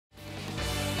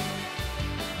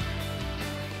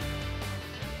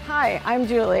Hi, I'm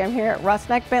Julie. I'm here at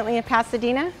Rusneck Bentley in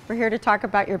Pasadena. We're here to talk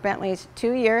about your Bentley's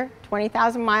 2-year,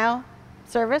 20,000-mile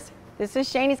service. This is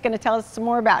Shane. He's going to tell us some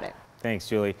more about it. Thanks,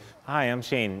 Julie. Hi, I'm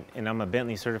Shane, and I'm a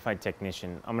Bentley certified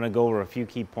technician. I'm going to go over a few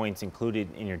key points included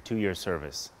in your 2-year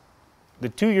service. The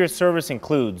 2-year service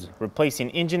includes replacing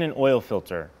engine and oil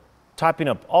filter, topping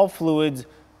up all fluids,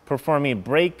 performing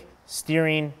brake,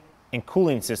 steering, and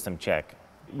cooling system check,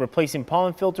 replacing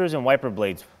pollen filters and wiper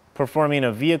blades, performing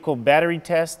a vehicle battery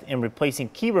test and replacing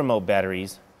key remote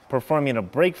batteries, performing a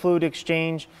brake fluid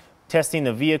exchange, testing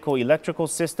the vehicle electrical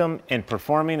system, and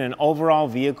performing an overall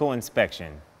vehicle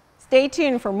inspection. Stay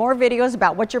tuned for more videos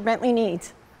about what your Bentley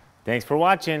needs. Thanks for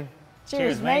watching.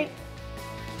 Cheers, mate.